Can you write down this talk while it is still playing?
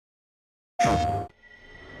Nightmare.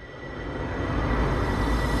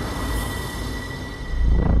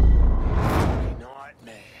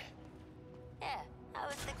 Yeah, I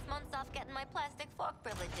was 6 months off getting my plastic fork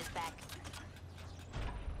privileges back.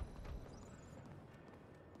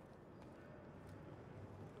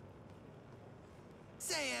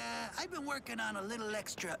 Say, I've been working on a little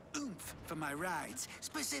extra oomph for my rides.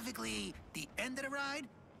 Specifically, the end of the ride.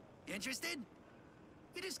 Interested?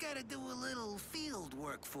 You just gotta do a little field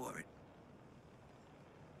work for it.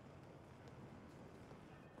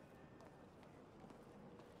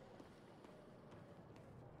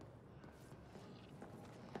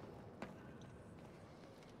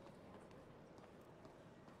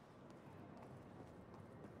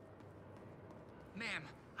 Ma'am,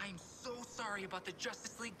 I'm so sorry about the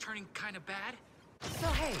Justice League turning kind of bad. So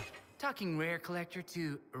hey, talking rare collector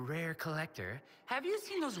to rare collector, have you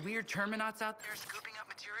seen those weird Terminauts out there scooping up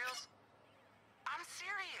materials? I'm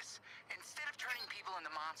serious. Instead of turning people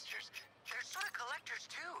into monsters, they're sort of collectors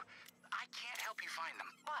too. I can't help you find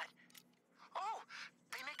them, but... Oh,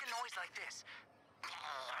 they make a noise like this.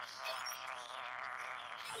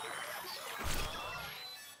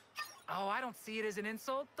 Oh, I don't see it as an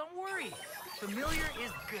insult. Don't worry. Familiar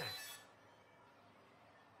is good.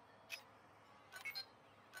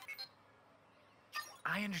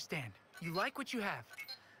 I understand. You like what you have.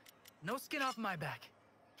 No skin off my back.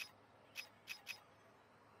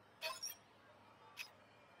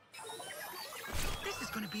 This is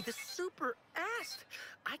gonna be the super ass.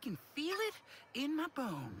 I can feel it in my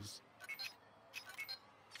bones.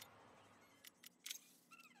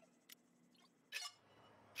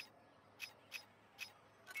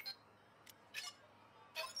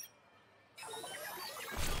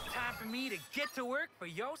 Time for me to get to work for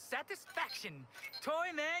your satisfaction.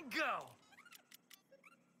 Toy man, go!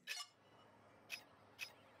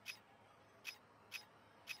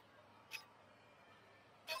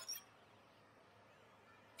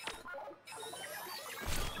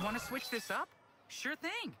 Want to switch this up? Sure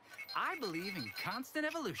thing. I believe in constant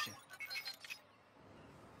evolution.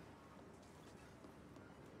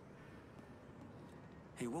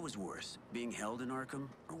 Hey, what was worse, being held in Arkham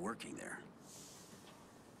or working there?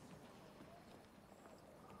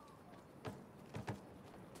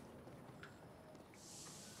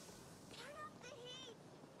 Turn off the heat!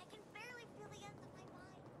 I can barely feel the ends of my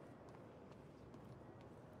mind.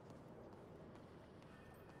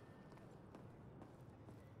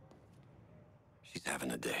 She's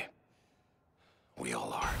having a day. We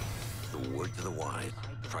all are. The word to the wise,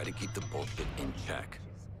 try to keep the bullshit in check.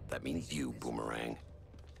 That means you, Boomerang.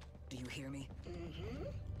 Do you hear me? Mm-hmm.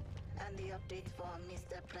 And the update for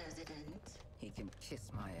Mr. President? He can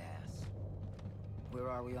kiss my ass. Where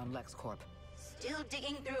are we on LexCorp? Still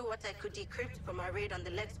digging through what I could decrypt from my raid on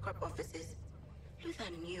the LexCorp offices.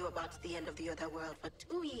 Luther knew about the end of the other world for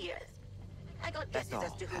 2 years. I got guesses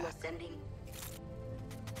as to who was sending.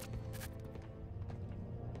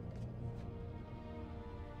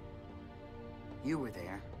 You were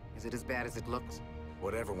there. Is it as bad as it looks?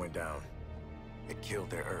 Whatever went down, it killed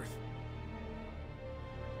their Earth.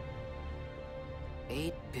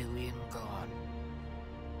 8 billion gone.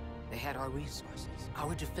 They had our resources,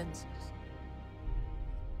 our defenses.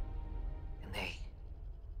 And they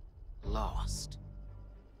lost.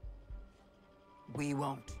 We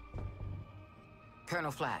won't.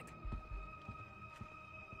 Colonel Flag.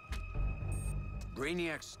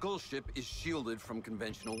 Brainiac's skull ship is shielded from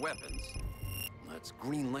conventional weapons. That's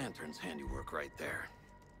Green Lantern's handiwork right there.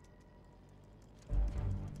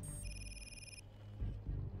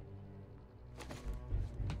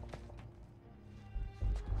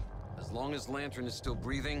 As long as Lantern is still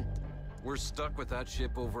breathing, we're stuck with that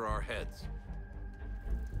ship over our heads.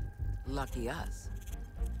 Lucky us.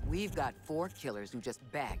 We've got 4 killers who just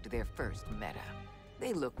bagged their first meta.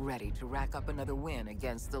 They look ready to rack up another win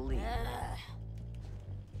against the League.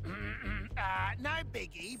 No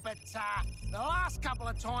biggie, but the last couple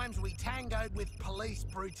of times we tangoed with police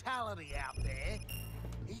brutality out there,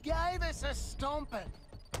 he gave us a stomping.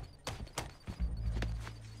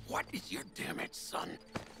 What is your damage, son?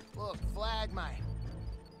 Look, Flag, mate,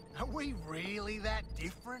 are we really that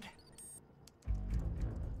different?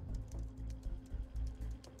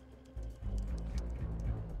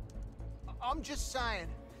 I'm just saying,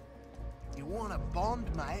 you want a bond,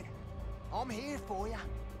 mate? I'm here for you.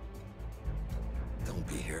 Don't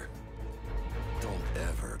be here. Don't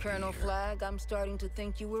ever be Colonel here. Flag, I'm starting to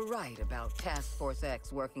think you were right about Task Force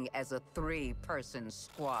X working as a 3-person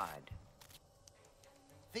squad.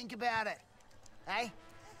 Think about it, eh?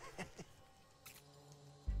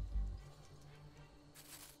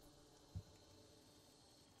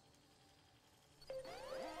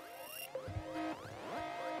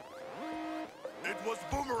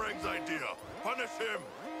 him!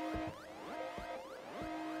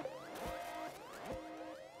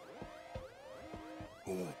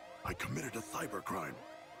 Oh, I committed a cybercrime.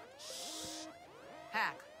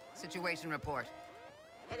 Hack. Situation report.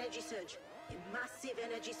 Energy surge. A massive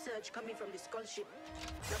energy surge coming from the skull ship.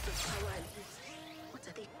 Lots of power and heat. What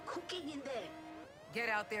are they cooking in there? Get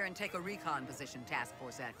out there and take a recon position, Task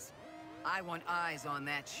Force X. I want eyes on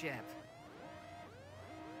that ship.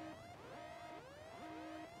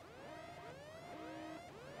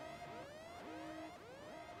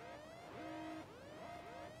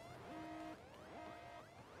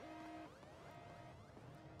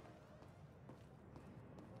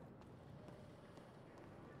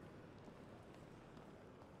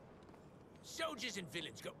 Soldiers and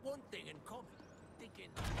villains got one thing in common. Thinking,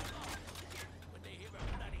 oh, when they hear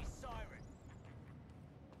a bloody siren.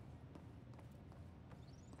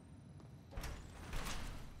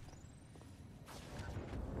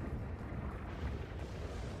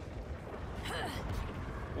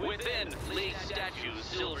 Within flee statues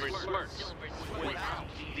silver smirks. Without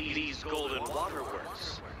these golden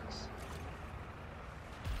waterworks.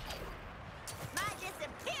 My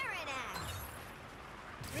disappearing act.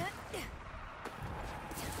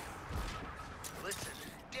 Listen,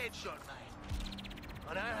 Deadshot, mate.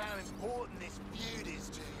 I know how important this feud is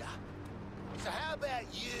to you. So how about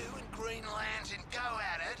you and Green Lantern go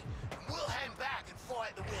at it, and we'll hang back and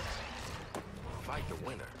fight the winner. Fight the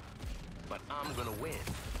winner. But I'm gonna win.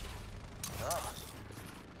 Oh.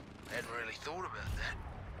 Hadn't really thought about that.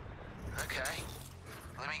 Okay.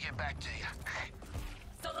 Let me get back to you.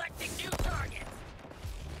 Selecting new target.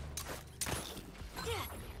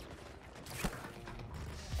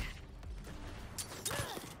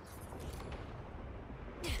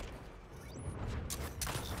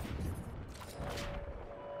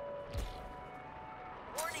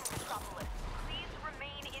 Warning, Metropolis. Please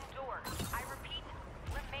remain indoors. I repeat,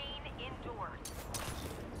 remain indoors.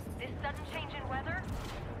 This sudden change in weather?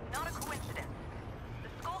 Not a coincidence. The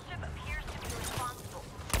Skull ship appears to be responsible.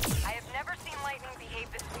 I have never seen lightning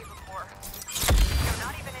behave this way before. No,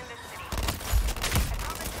 not even in this city. I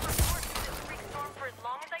promise to report this freak storm for as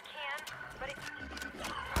long as I can, but it...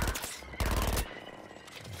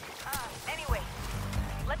 Anyway.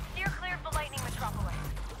 Let's steer clear of the lightning, Metropolis.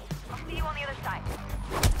 I'll see you on the other side.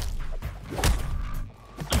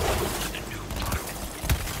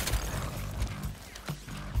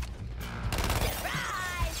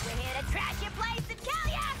 Surprise! We're here to trash your place and kill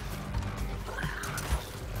ya!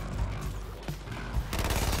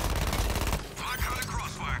 I got a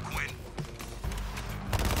crossfire, Quinn.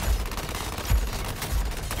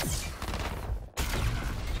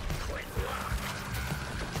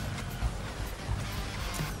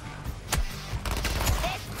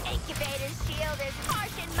 This incubator's shield is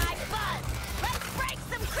harshing my buzz! Let's break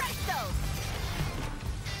some crystals!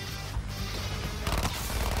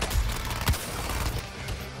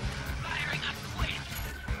 Firing up Quinn.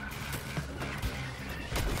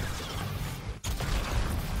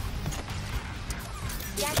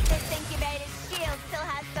 Guess this incubator's shield still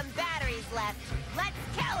has some batteries left. Let's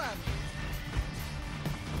kill him!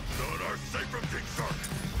 None are safe from King Shark.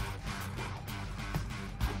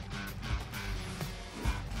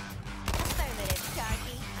 Affirmative,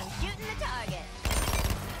 Sharky. I'm shooting the target.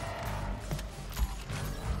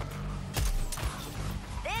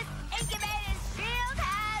 This incubator's shield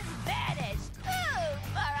has vanished! Ooh,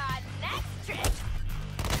 for our next trip!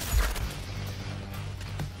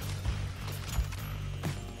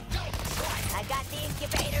 I got the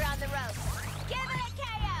incubator on the ropes. Give it a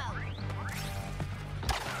KO!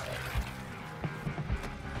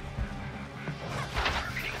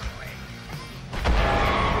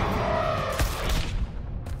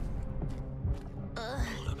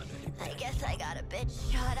 I guess I got a bit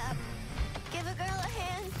shot up. Give a girl a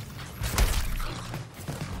hand.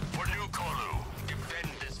 For you, Kolu, defend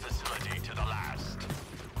this facility to the last.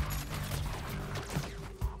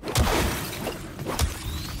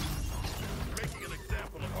 Making an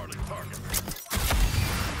example of Harley Target.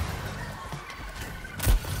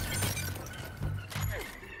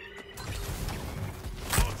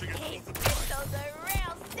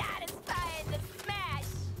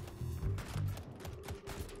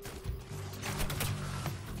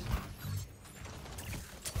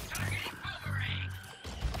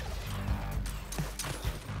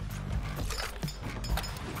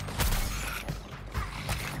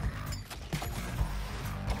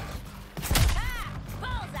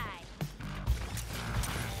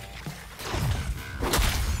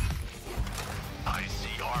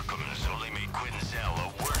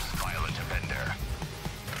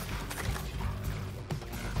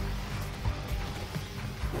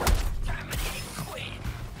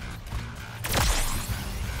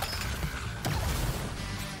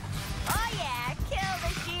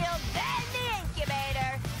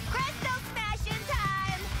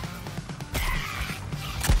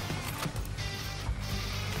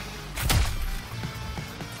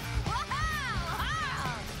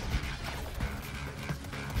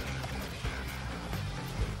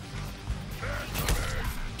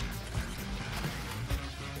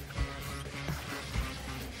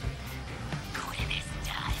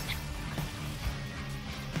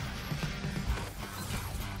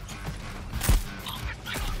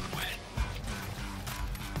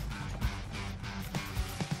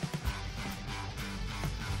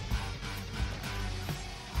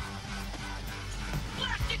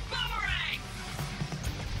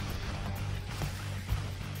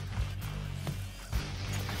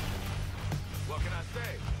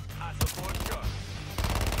 I support Chuck.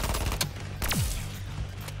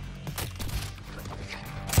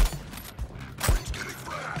 Let's get it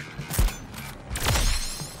back.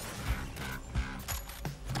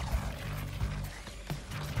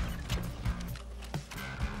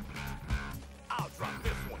 I'll drop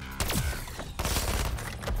this one.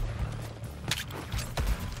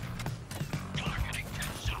 Targeting 10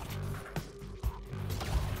 shot.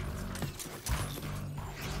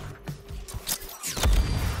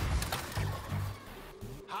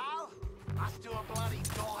 How? I still a bloody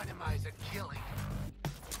dynamizer killing.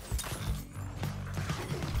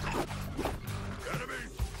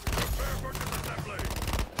 Enemies! Prepare for disassembly!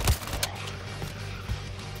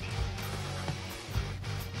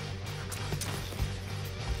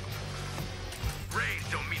 Raids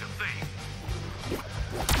don't mean a thing.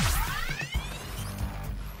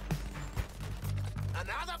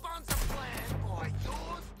 Another bunch of plan by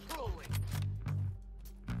yours truly.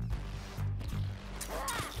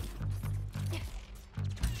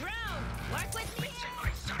 Drone, work with me here.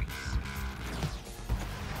 My sights.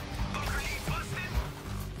 Bunker need busted.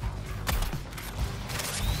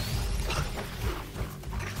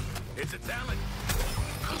 It's a talent.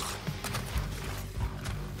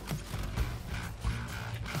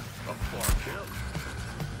 A far kill.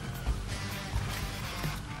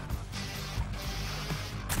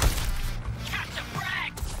 Catch a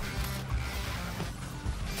frag!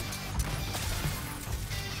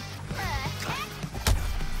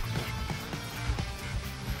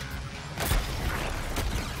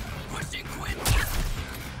 Pushing Quinn.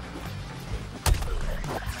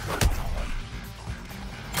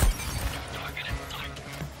 Target in sight.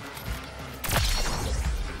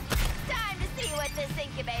 Time to see what this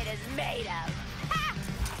incubator's made of. Ha!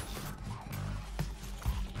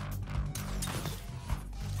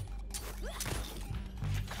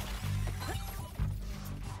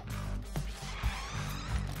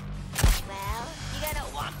 Well, you gonna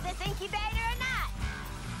walk this incubator or not?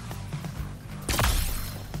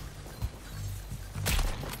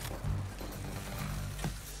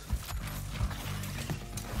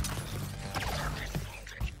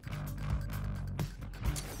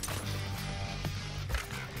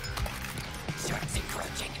 Sharks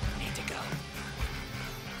encroaching. Need to go.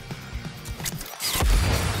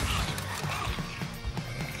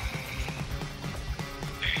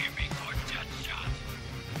 Aiming for death shot.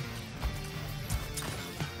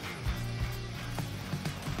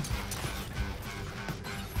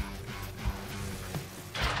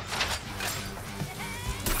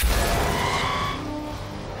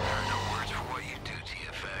 There are no words for what you do,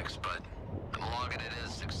 TFX, but I'm logging it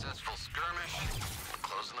as successful skirmish and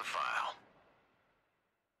closing the file.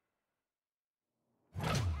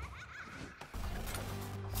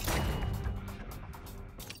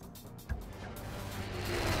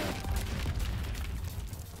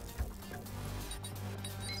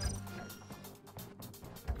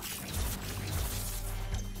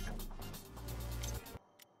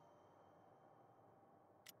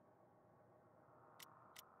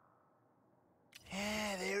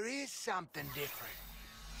 Yeah, there is something different.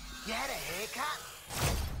 You had a haircut?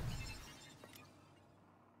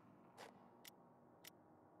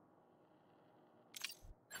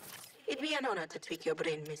 It'd be an honor to tweak your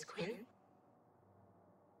brain, Miss Quinn.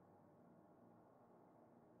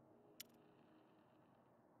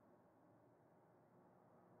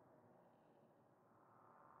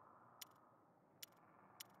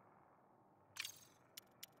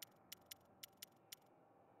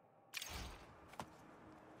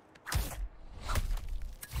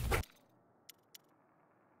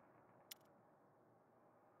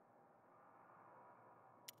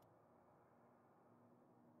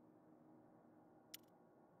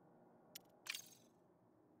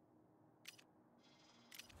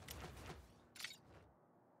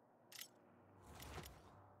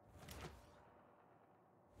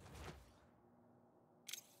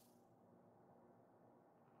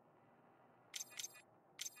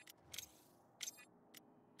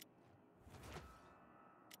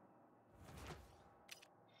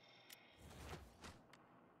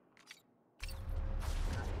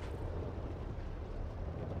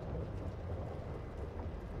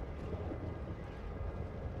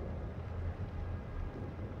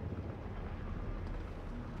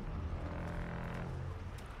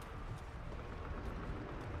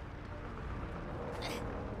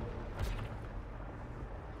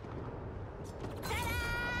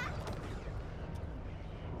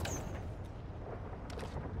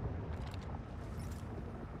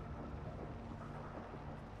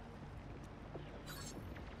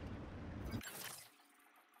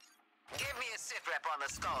 Give me a sit rep on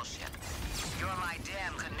the skull ship. You're my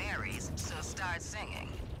damn canaries, so start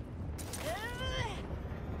singing.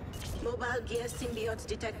 Mobile gear symbiotes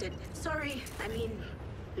detected. Sorry, I mean,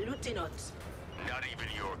 Lieutenants. Not even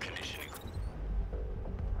your conditioning.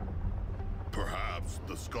 Perhaps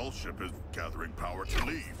the skull ship is gathering power to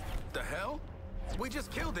leave. The hell? We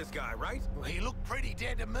just killed this guy, right? Well, he looked pretty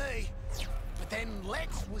dead to me. But then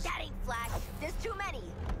Lex was... That ain't Flash. There's too many.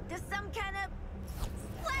 There's some kind of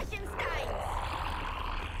Flashensteins.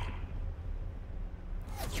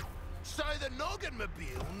 So the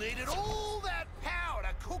Noggin-mobile needed all that power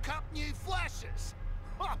to cook up new Flashes.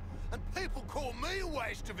 Huh, and people call me a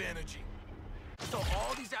waste of energy. So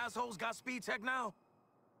all these assholes got speed tech now?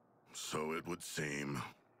 So it would seem.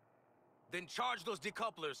 Then charge those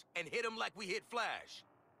decouplers and hit them like we hit Flash.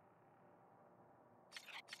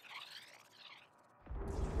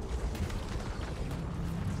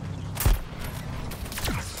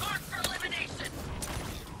 Mark for elimination!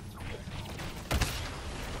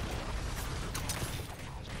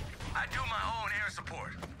 I do my own air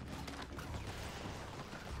support.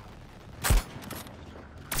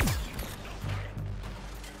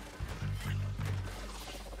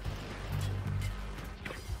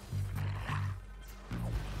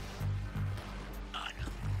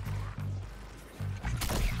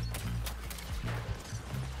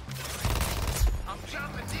 I'm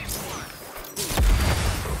jumping this one.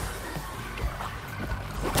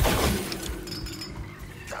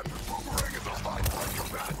 Captain Boomerang is a high-flying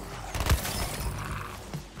combat.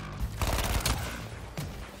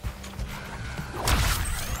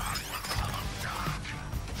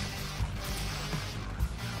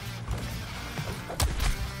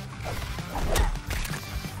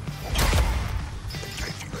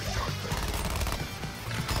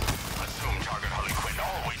 Assume target Harley Quinn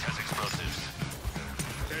always has explosives.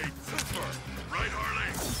 Hey, Silver! Right,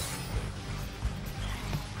 Harley?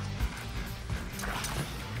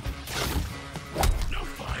 No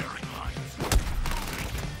firing lines.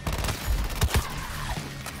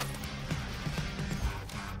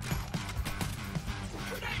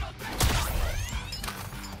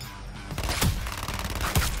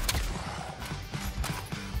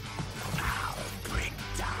 Bring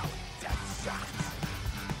down that shot.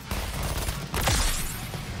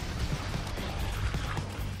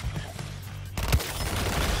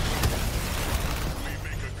 We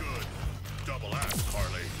make a good double act,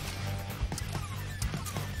 Harley.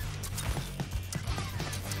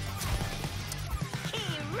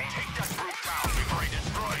 Take that brute down before he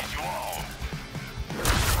destroys you all.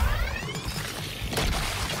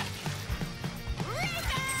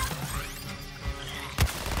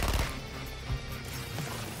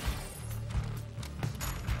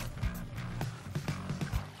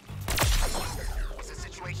 Is the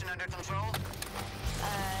situation under control?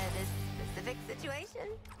 This specific situation?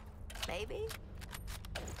 Maybe?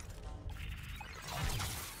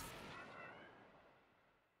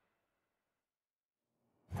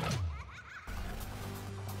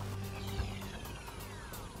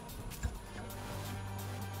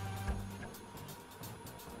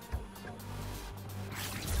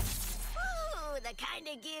 Ooh, the kind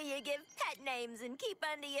of gear you give pet names and keep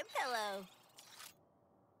under your pillow.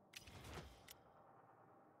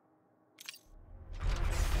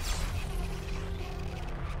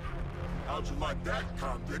 How'd you like that,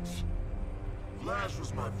 convicts? Flash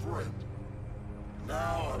was my friend.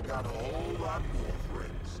 Now I've got a whole lot more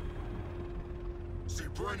friends. See,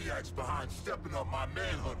 Brainiac's behind stepping up my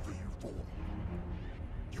manhunt for you four.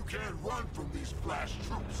 You can't run from these Flash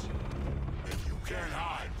troops. And you can't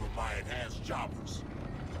hide from my enhanced choppers.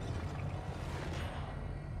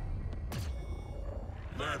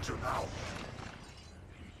 Lantern out.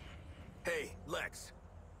 Hey, Lex.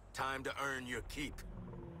 Time to earn your keep.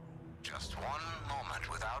 Just one moment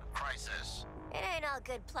without crisis. It ain't all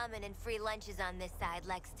good plumbing and free lunches on this side,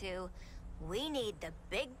 Lex 2. We need the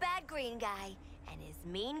big bad green guy and his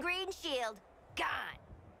mean green shield gone.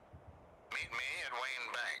 Meet me at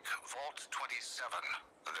Wayne Bank, Vault 27.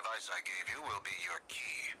 The device I gave you will be your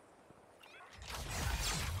key.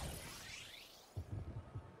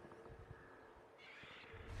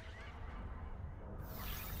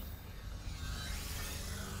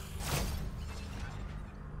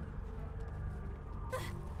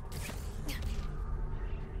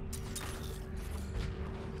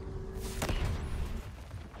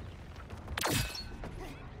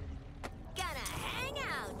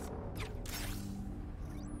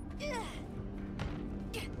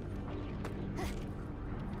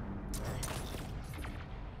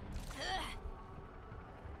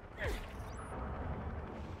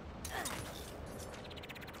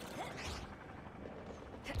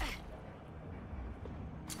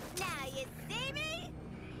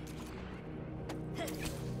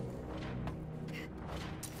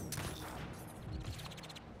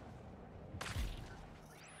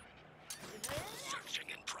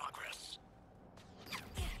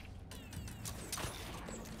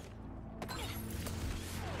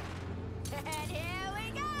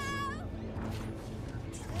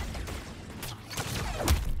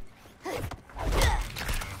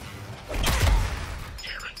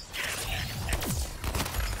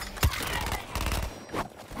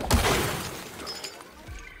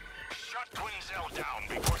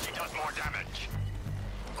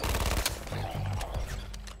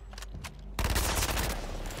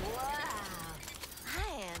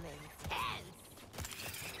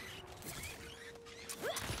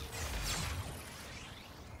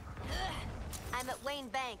 time at Wayne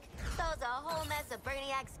Bank. So's a whole mess of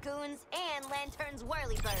Brainiac's goons and Lantern's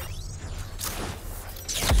whirlybirds.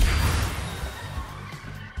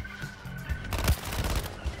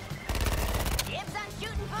 Dibs on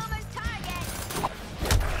shooting Boomer's target!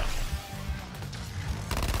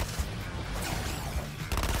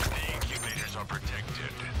 The incubators are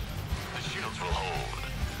protected. The shields will hold.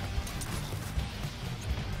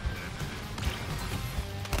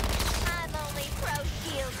 I'm only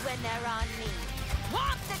pro-shields when they're on me.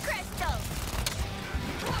 Walk the crystal!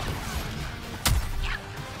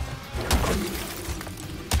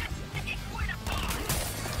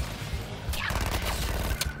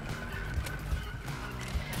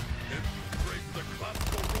 Embrace the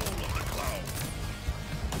classical role of the clown.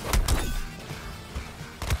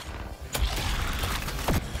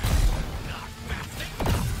 Not fast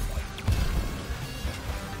enough.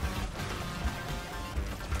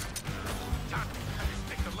 Time to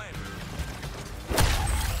take the lantern.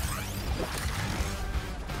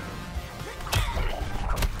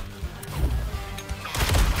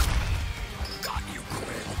 Got you,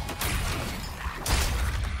 Quinn.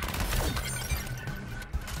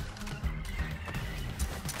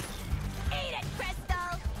 Eat it,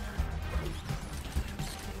 Crystal!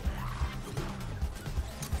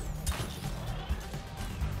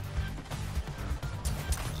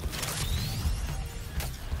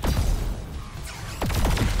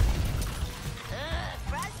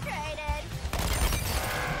 Frustrated.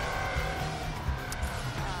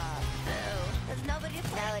 Oh, boo. There's nobody to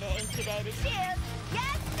know to incubator shield.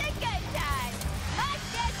 Yes, the good time. Bust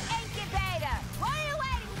this incubator. What are you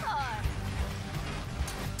waiting for?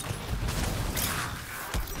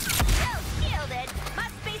 Still shielded.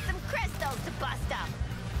 Must be some crystals to bust up.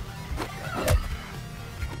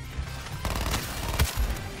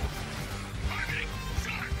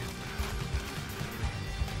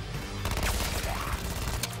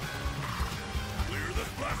 Clear the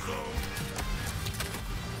blast zone.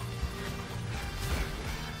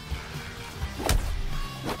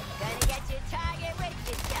 Gonna get your target with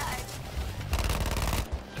your charge.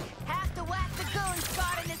 Have to whack the goon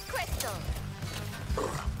spot in this crystal.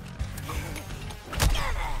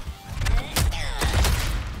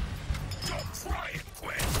 Don't try it,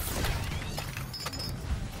 Quinn.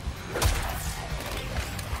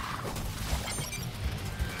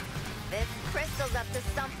 This crystal's up to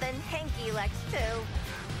something hinky, Lex, too.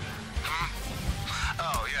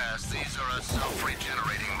 Oh, yes, these are a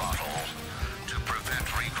self-regenerating model. To prevent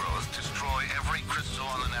regrowth, destroy every crystal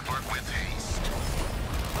on the network with haste.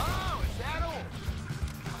 Oh, is that all?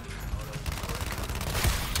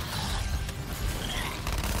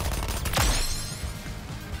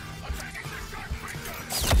 Attacking the shark breaker!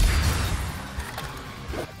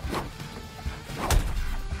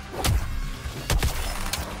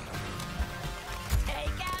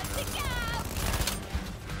 Take out the cow!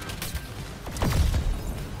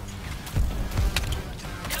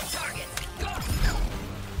 No targets! Go!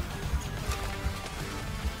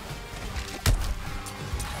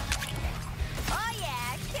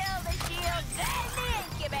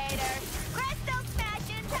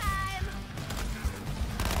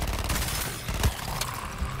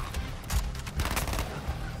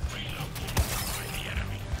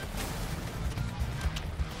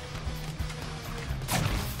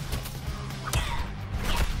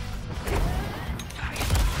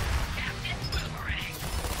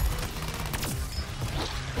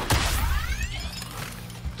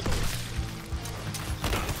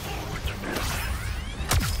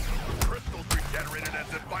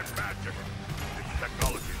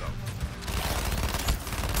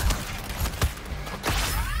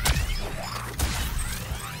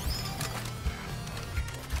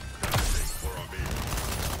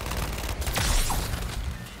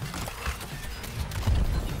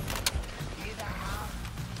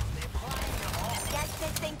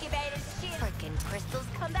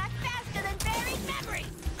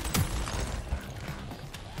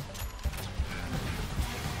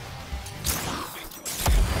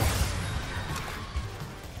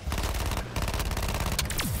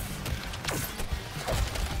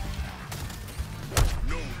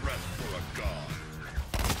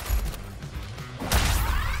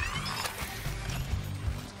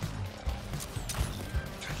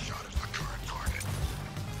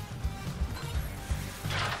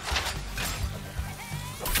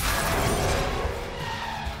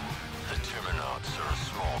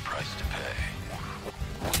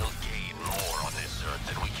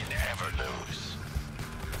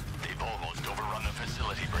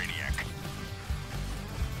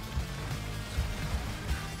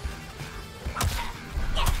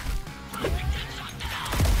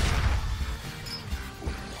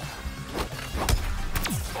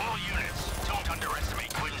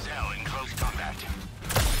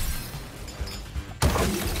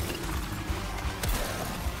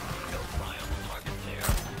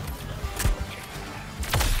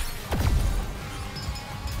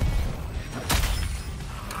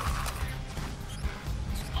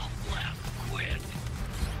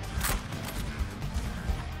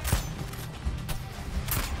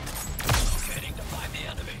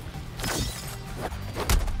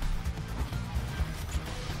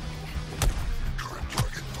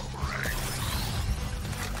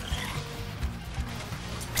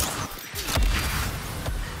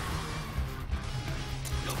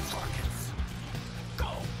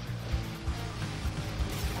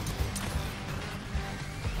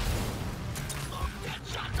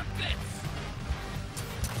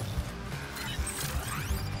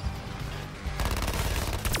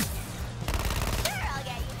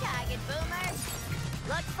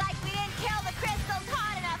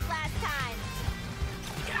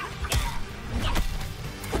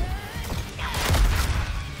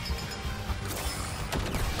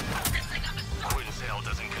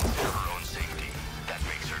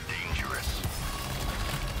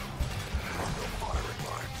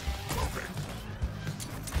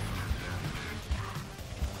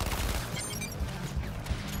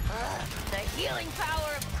 healing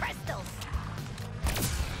power of crystals.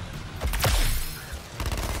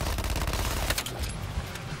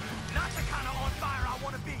 Not the kind of on fire I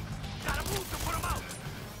want to be. Gotta move to put him out.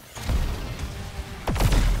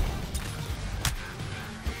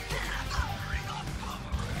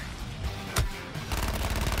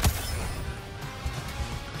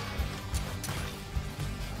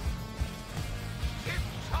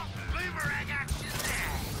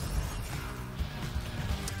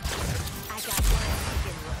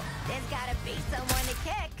 There's gotta be someone to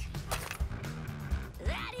kick.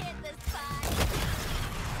 That hit the spot.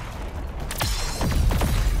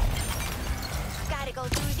 Gotta go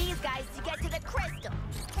through these guys to get to the crystal.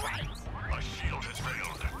 Right. My shield has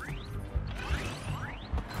failed.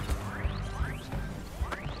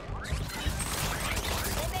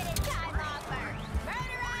 Limited time offer.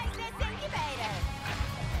 Murderize this incubator.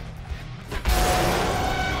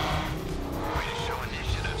 Way to show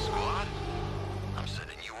initiative, squad. I'm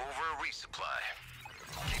sending you over a resupply.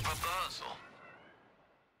 Keep up the hustle.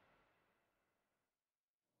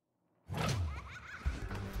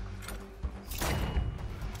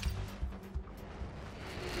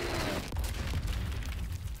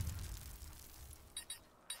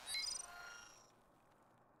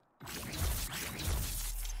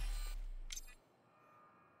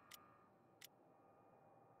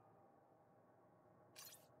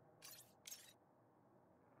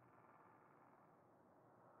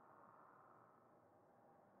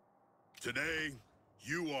 Today,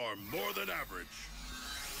 you are more than average.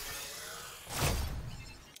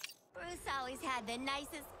 Bruce always had the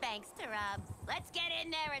nicest banks to rob. Let's get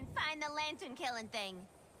in there and find the lantern killing thing.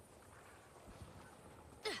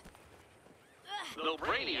 Though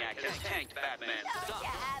Brainiac has tanked Batman's stuff,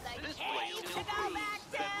 this place still proves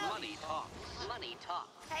that money talks. Money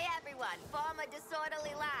talks. Hey everyone, form a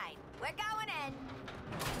disorderly line. We're going in.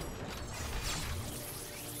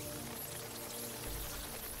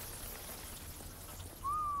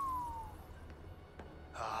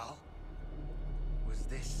 Hal? Was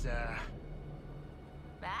this,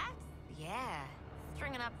 Bats? Yeah.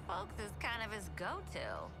 Stringing up folks is kind of his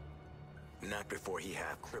go-to. Not before he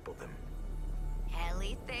half crippled them. At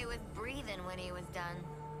least they was breathing when he was done.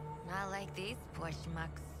 Not like these poor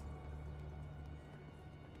schmucks.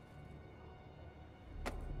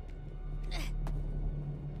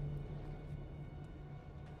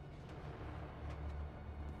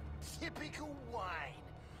 typical Wayne?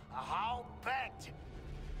 A whole back to...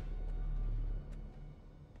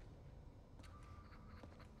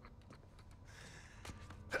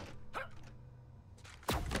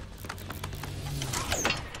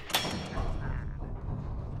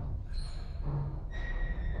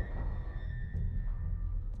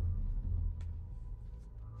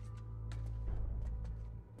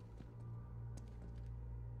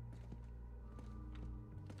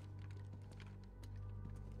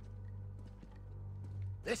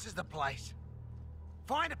 This is the place.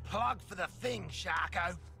 Find a plug for the thing,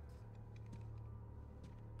 Sharko.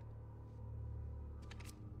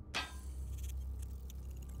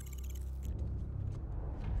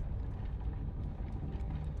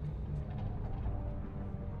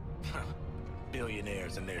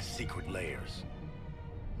 Billionaires and their secret lairs.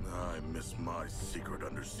 I miss my secret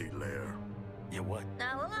undersea lair. You what?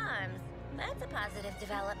 No alarms. That's a positive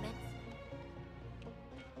development.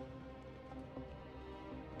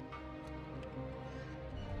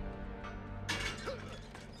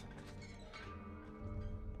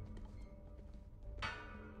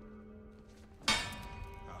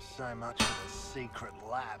 So much for the secret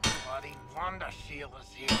lab. Bloody Wonder Shield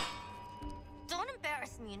is here. Don't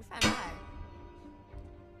embarrass me in front of her.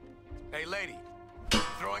 Hey, lady.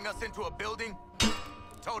 Throwing us into a building?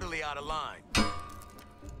 Totally out of line.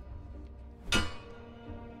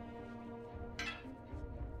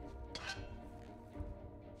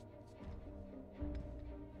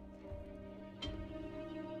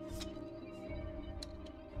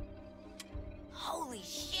 Holy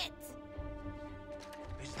shit!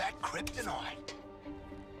 Is that kryptonite?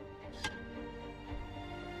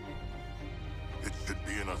 It should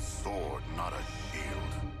be in a sword, not a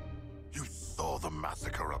shield. You saw the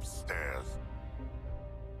massacre upstairs.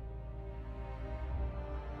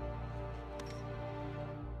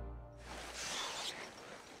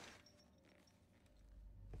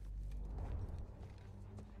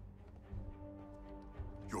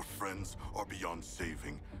 Your friends are beyond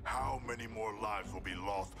saving. How many more lives will be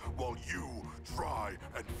lost while you try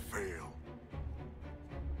and fail?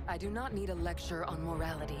 I do not need a lecture on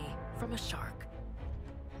morality from a shark.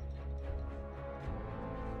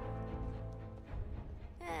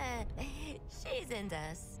 She's into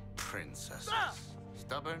us. Princesses.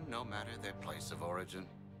 Stubborn no matter their place of origin.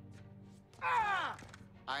 Ah!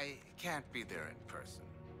 I can't be there in person.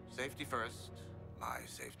 Safety first, my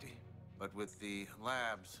safety. But with the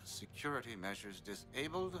lab's security measures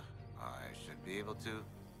disabled, I should be able to...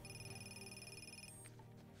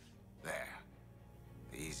 There.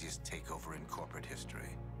 The easiest takeover in corporate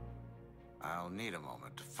history. I'll need a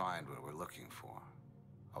moment to find what we're looking for.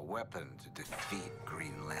 A weapon to defeat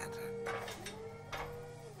Green Lantern.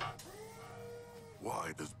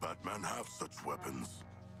 Why does Batman have such weapons?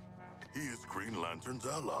 He is Green Lantern's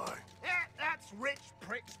ally. Yeah, that's rich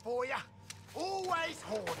pricks for you. Always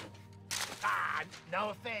hoarding. Ah, no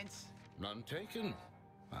offense. None taken.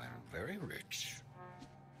 I'm very rich.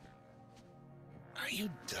 Are you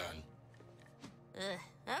done?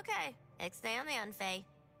 Okay. Stay on the unfay.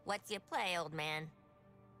 What's your play, old man?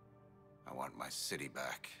 I want my city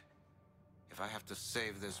back. If I have to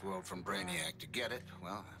save this world from Brainiac to get it,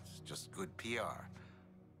 well, that's just good PR.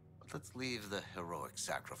 But let's leave the heroic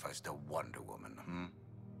sacrifice to Wonder Woman,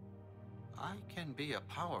 I can be a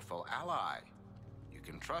powerful ally. You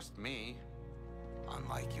can trust me.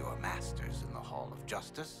 Unlike your masters in the Hall of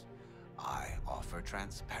Justice, I offer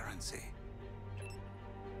transparency.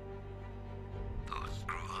 Those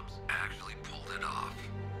screw-ups actually pulled it off.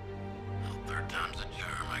 Well, third time's a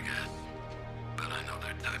charm, I guess. But I know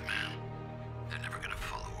their type, man. They're never gonna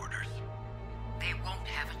follow orders. They won't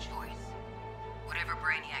have a choice. Whatever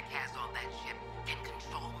Brainiac has on that ship can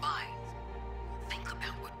control minds. Think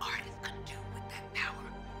about what artists could do with that power.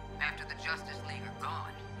 After the Justice League are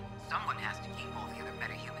gone, someone has to keep all the other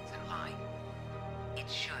metahumans in line. It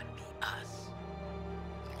should be us.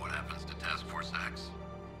 What happens to Task Force X?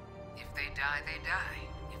 If they die, they die.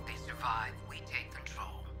 If they survive, we take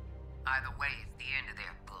control. Either way, it's the end of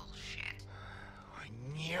their bullshit. I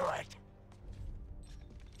knew it.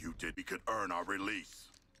 You did. We could earn our release.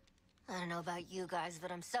 I don't know about you guys,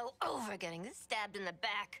 but I'm so over getting stabbed in the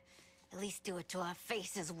back. At least do it to our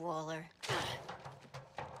faces, Waller.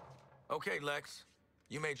 Okay, Lex.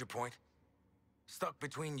 You made your point. Stuck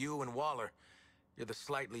between you and Waller, you're the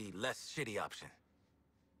slightly less shitty option.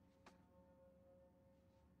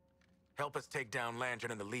 Help us take down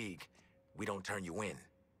Lantern and the League. We don't turn you in.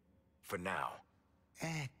 For now.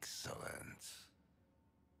 Excellent.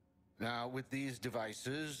 Now, with these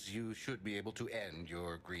devices, you should be able to end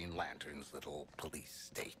your Green Lantern's little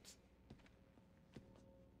police state.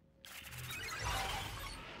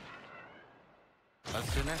 A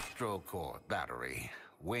Sinestro Core battery.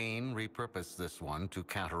 Wayne repurposed this one to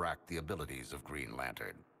counteract the abilities of Green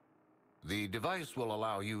Lantern. The device will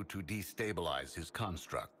allow you to destabilize his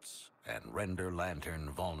constructs and render Lantern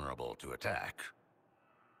vulnerable to attack.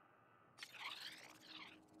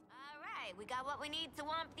 Alright, we got what we need to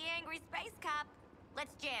womp the angry space cop.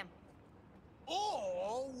 Let's jam.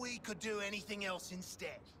 Or we could do anything else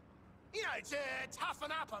instead. You know, to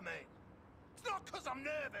toughen up, I mean. It's not 'cause I'm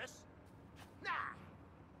nervous. Nah.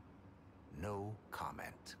 No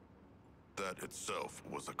comment. That itself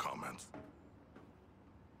was a comment.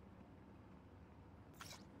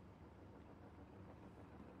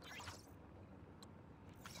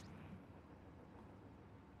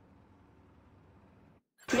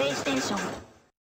 PlayStation